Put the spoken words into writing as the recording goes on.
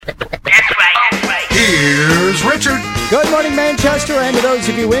Richard. Good morning, Manchester, and to those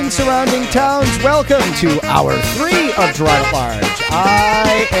of you in surrounding towns, welcome to Hour 3 of Girard at Large.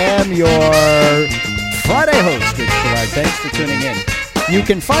 I am your Friday host, Rich Girard. Thanks for tuning in. You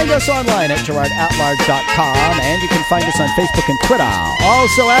can find us online at GirardAtLarge.com, and you can find us on Facebook and Twitter,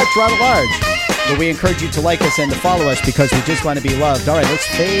 also at Girard at Large, where we encourage you to like us and to follow us because we just want to be loved. All right, let's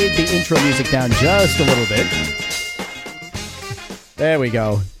fade the intro music down just a little bit. There we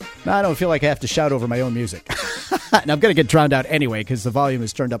go. Now I don't feel like I have to shout over my own music. And I'm going to get drowned out anyway because the volume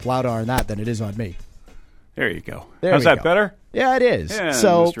is turned up louder on that than it is on me. There you go. How's that better? Yeah, it is. Yeah,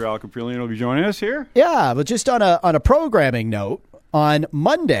 so, Mr. Al Caprillion will be joining us here. Yeah, but just on a programming note, on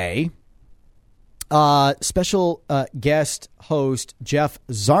Monday, special guest host Jeff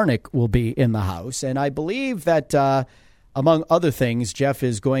Zarnick will be in the house. And I believe that, among other things, Jeff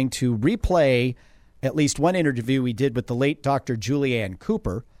is going to replay at least one interview we did with the late Dr. Julianne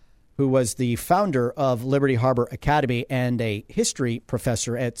Cooper, who was the founder of Liberty Harbor Academy and a history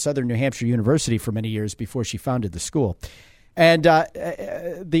professor at Southern New Hampshire University for many years before she founded the school. And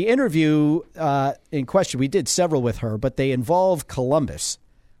the interview in question, we did several with her, but they involve Columbus,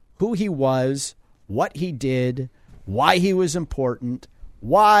 who he was, what he did, why he was important,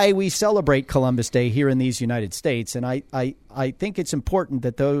 why we celebrate Columbus Day here in these United States. And I think it's important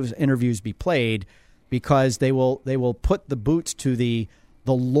that those interviews be played because they will put the boots to the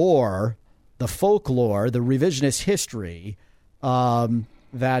lore, the folklore, the revisionist history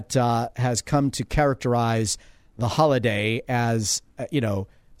that has come to characterize the holiday as,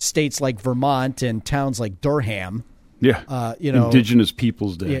 states like Vermont and towns like Durham. Yeah. Indigenous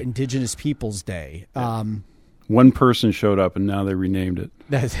Peoples Day. Yeah, Indigenous Peoples Day. One person showed up and now they renamed it.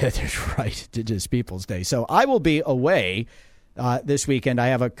 That's right, Indigenous Peoples Day. So I will be away this weekend. I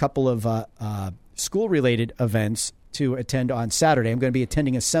have a couple of school-related events to attend on Saturday. I'm going to be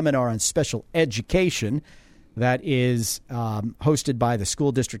attending a seminar on special education that is hosted by the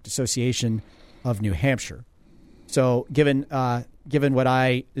School District Association of New Hampshire. So given what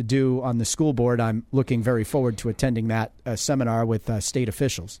I do on the school board, I'm looking very forward to attending that seminar with state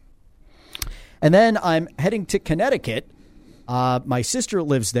officials. And then I'm heading to Connecticut. My sister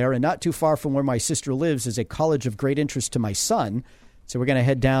lives there, and not too far from where my sister lives is a college of great interest to my son. So we're going to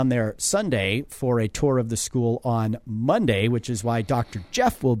head down there Sunday for a tour of the school on Monday, which is why Dr.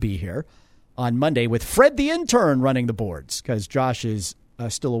 Jeff will be here on Monday with Fred the intern running the boards because Josh is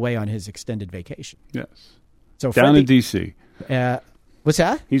still away on his extended vacation. Yes. So down in D.C. What's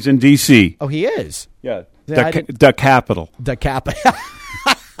that? He's in D.C. Oh, he is? Yeah. The capital. The capital.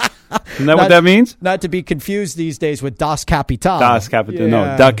 Isn't that what that means? Not to be confused these days with Das Kapital. Das Kapital. Yeah.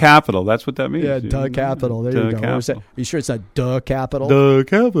 No, the capital. That's what that means. Yeah, the capital. There you go. Capital. Are you sure it's not the capital? The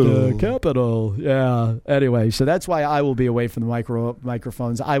capital. The capital. Yeah. Anyway, so that's why I will be away from the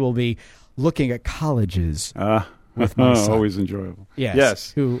microphones. I will be looking at colges with my son. Always enjoyable.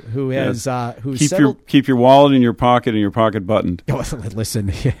 Yes. Who has keep your wallet in your pocket and your pocket buttoned. Oh, listen,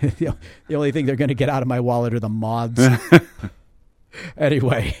 the only thing they're going to get out of my wallet are the moths.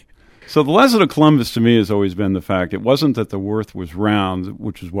 Anyway. So the lesson of Columbus to me has always been the fact it wasn't that the earth was round,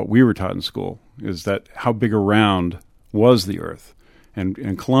 which is what we were taught in school, is that how big around was the earth.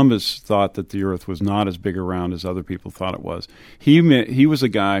 And Columbus thought that the earth was not as big around as other people thought it was. He was a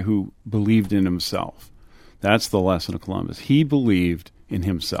guy who believed in himself. That's the lesson of Columbus. He believed in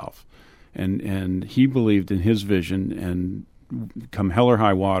himself. And he believed in his vision, and come hell or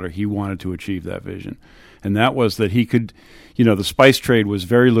high water, he wanted to achieve that vision. And that was that he could, the spice trade was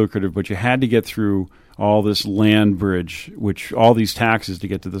very lucrative, but you had to get through all this land bridge, which all these taxes to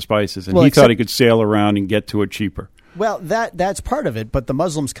get to the spices. And he thought he could sail around and get to it cheaper. Well, that's part of it, but the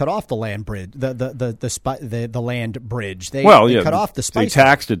Muslims cut off the land bridge, the land bridge. They cut off the spice. They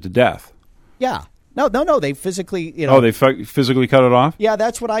taxed it to death. Yeah. No. They physically, they physically cut it off? Yeah,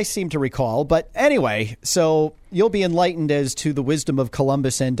 that's what I seem to recall. But anyway, so you'll be enlightened as to the wisdom of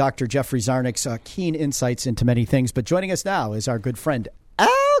Columbus and Dr. Jeffrey Zarnick's keen insights into many things. But joining us now is our good friend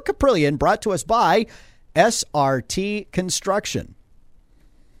Al Caprillion, brought to us by SRT Construction.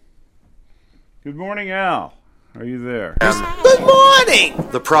 Good morning, Al. Are you there? Good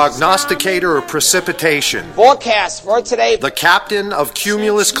morning! The prognosticator of precipitation. Forecast for today. The captain of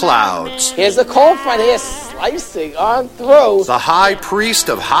cumulus clouds. Here's a cold front here slicing on through. The high priest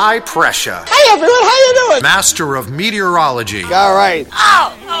of high pressure. Hey everyone, how you doing? Master of meteorology. All right.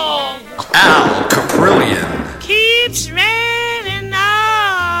 Al Caprillion. Keeps raining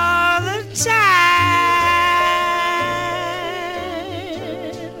all the time.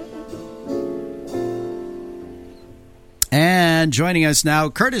 And joining us now,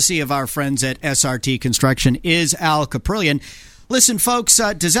 courtesy of our friends at SRT Construction, is Al Caprillion. Listen, folks,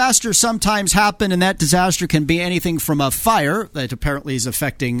 disasters sometimes happen, and that disaster can be anything from a fire that apparently is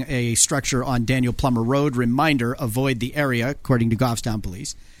affecting a structure on Daniel Plummer Road. Reminder, avoid the area, according to Goffstown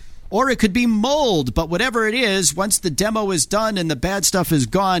Police. Or it could be mold, but whatever it is, once the demo is done and the bad stuff is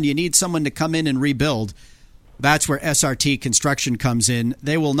gone, you need someone to come in and rebuild. That's where SRT Construction comes in.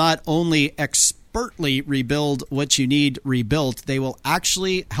 They will not only expertly rebuild what you need rebuilt, they will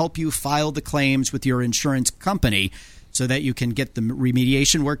actually help you file the claims with your insurance company so that you can get the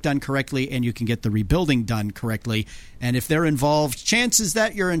remediation work done correctly and you can get the rebuilding done correctly. And if they're involved, chances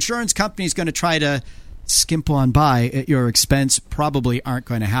that your insurance company is going to try to skimp on by at your expense probably aren't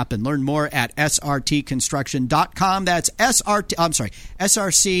going to happen. Learn more at srtconstruction.com. That's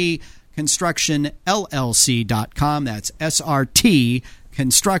srcconstructionllc.com. That's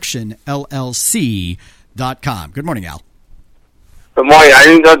srtconstructionllc.com. Good morning, Al. Good morning. I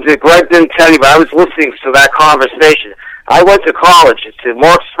didn't know, Greg didn't tell you, but I was listening to that conversation. I went to college. It's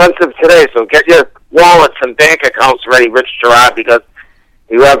more expensive today, so get your wallets and bank accounts ready, Rich Gerard, because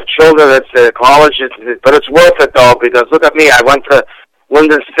you have children that's at college, but it's worth it, though, because look at me. I went to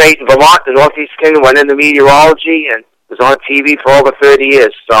Linden State in Vermont, the Northeast Kingdom, went into meteorology, and was on TV for over 30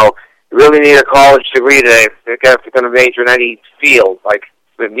 years. So you really need a college degree today if you're going to major in any field, like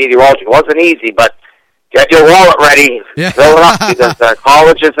meteorology. It wasn't easy, but get your wallet ready, fill it up, because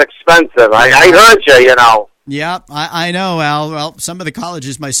college is expensive. I heard you, you know. Yeah, I know, Al. Well, some of the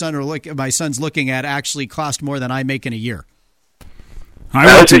colleges my son's looking at actually cost more than I make in a year.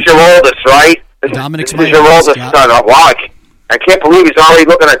 This is your oldest, right? Dominic's this is your oldest son. Oh, wow, I can't believe he's already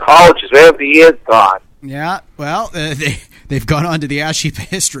looking at colleges. Where have the years gone? Yeah, well, they've gone on to the ash heap of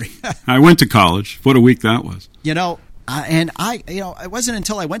history. I went to college. What a week that was. You know, it wasn't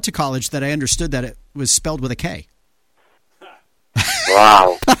until I went to college that I understood that it was spelled with a K.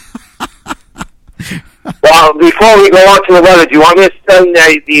 Wow. Well, before we go on to the weather, do you want me to send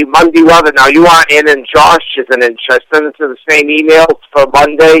the Monday weather? Now, you want Ann and Josh isn't in. Should I send it to the same email for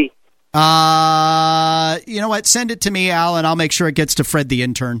Monday? You know what? Send it to me, Al, and I'll make sure it gets to Fred the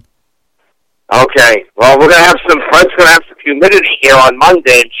intern. Okay. Well, we're going to have Fred's going to have some humidity here on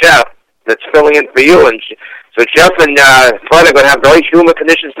Monday, and Jeff, that's filling in for you. And so Jeff and Fred are going to have very humid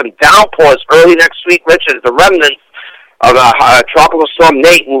conditions, some downpours early next week, Richard, the remnants of Tropical Storm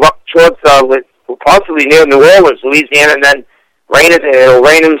Nate move up towards possibly near New Orleans, Louisiana, and then it'll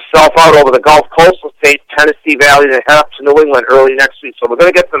rain himself out over the Gulf coastal states, Tennessee Valley, and head up to New England early next week. So we're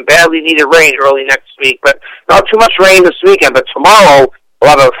going to get some badly needed rain early next week, but not too much rain this weekend. But tomorrow we'll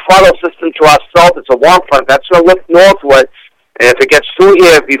have a frontal system to our south. It's a warm front. That's going to look northward. And if it gets through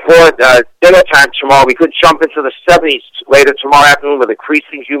here before dinner time tomorrow, we could jump into the 70s later tomorrow afternoon with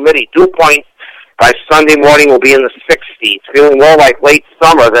increasing humidity. Dew points by Sunday morning will be in the 60s, feeling more like late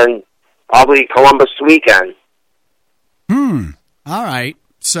summer than probably Columbus weekend. All right.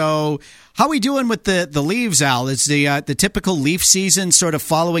 So how are we doing with the leaves, Al? Is the typical leaf season sort of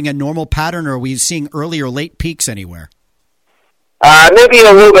following a normal pattern, or are we seeing early or late peaks anywhere? Maybe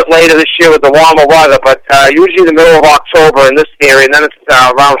a little bit later this year with the warmer weather, but usually the middle of October in this area, and then it's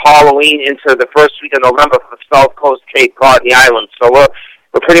around Halloween into the first week of November for the South Coast, Cape Cod, and the islands. So we're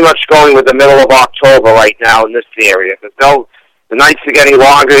pretty much going with the middle of October right now in this area. The nights are getting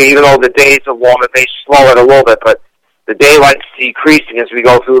longer, even though the days are warmer. They slow it a little bit, but the daylight's decreasing as we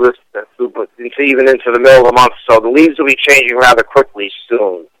go through this, even into the middle of the month. So the leaves will be changing rather quickly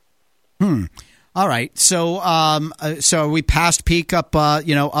soon. All right. So, so are we past peak up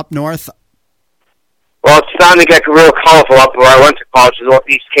north? Well, it's starting to get real colorful up where I went to college, the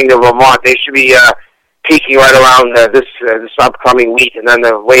Northeast Kingdom of Vermont. They should be peaking right around this upcoming week, and then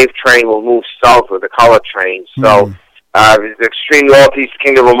the wave train will move south with the color train. So. The extreme Northeast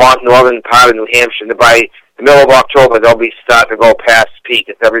Kingdom of Vermont, northern part of New Hampshire, and by the middle of October, they'll be starting to go past peak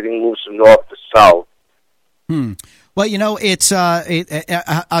as everything moves from north to south. Well, it's are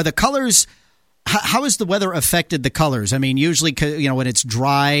the colors. How has the weather affected the colors? I mean, usually, when it's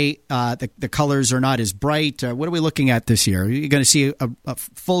dry, the colors are not as bright. What are we looking at this year? Are you going to see a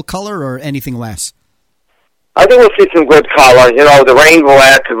full color or anything less? I think we'll see some good color. The rain will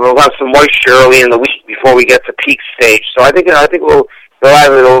add because we'll have some moisture early in the week before we get to peak stage. So I think the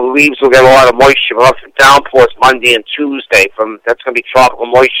leaves will get a lot of moisture. We'll have some downpours Monday and Tuesday. That's going to be tropical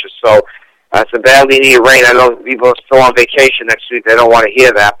moisture. So some badly needed rain. I know people are still on vacation next week. They don't want to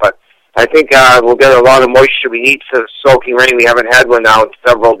hear that, but I think we'll get a lot of moisture. We need some soaking rain. We haven't had one now in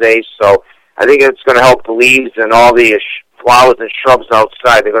several days. So I think it's going to help the leaves and all the flowers and shrubs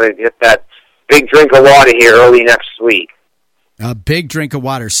outside. They're going to get that big drink of water here early next week. A big drink of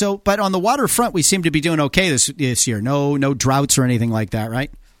water. So, but on the waterfront, we seem to be doing okay this year. No droughts or anything like that, right?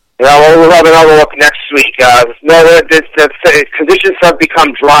 Yeah, well, we'll have another look next week. The conditions have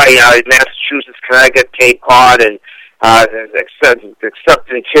become dry in Massachusetts, Connecticut, Cape Cod, and except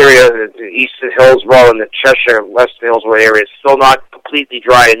interior, the Eastern Hillsborough and the Cheshire, Western Hillsborough areas. Still not completely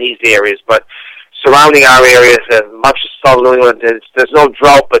dry in these areas, but surrounding our areas, much of southern New England, there's no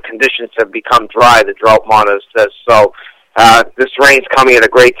drought, but conditions have become dry, the drought monitor says. So this rain's coming at a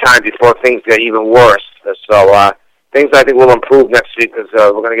great time before things get even worse. So things I think will improve next week because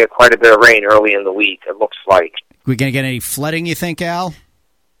we're going to get quite a bit of rain early in the week, it looks like. We going to get any flooding, you think, Al?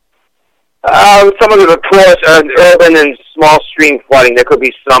 Some of the poor urban and small stream flooding. There could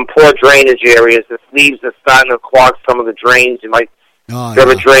be some poor drainage areas. The leaves are starting to clog some of the drains. You might have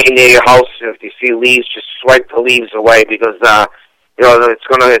a drain near your house. If you see leaves, just swipe the leaves away because it's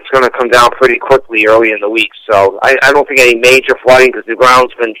gonna come down pretty quickly early in the week. So I don't think any major flooding because the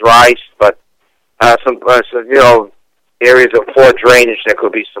ground's been dry, but some areas of poor drainage, there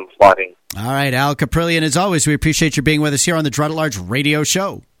could be some flooding. All right, Al Caprillion, as always, we appreciate you being with us here on the Dread at Large Radio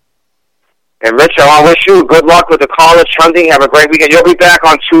Show. And, Rich, I want to wish you good luck with the college hunting. Have a great weekend. You'll be back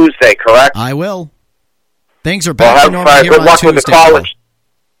on Tuesday, correct? I will. Things are back to normal here good on luck Tuesday. With the college.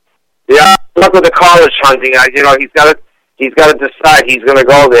 Yeah, good luck with the college hunting. He's got to decide he's going to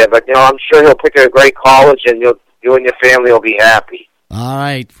go there. But, I'm sure he'll pick a great college, and you and your family will be happy. All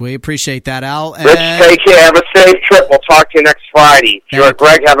right. We appreciate that, Al. Rich, take care. Have a safe trip. We'll talk to you next Friday. Sure,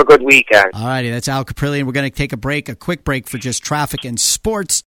 Greg, have a good weekend. All righty. That's Al Caprillion. We're going to take a quick break for just traffic and sports.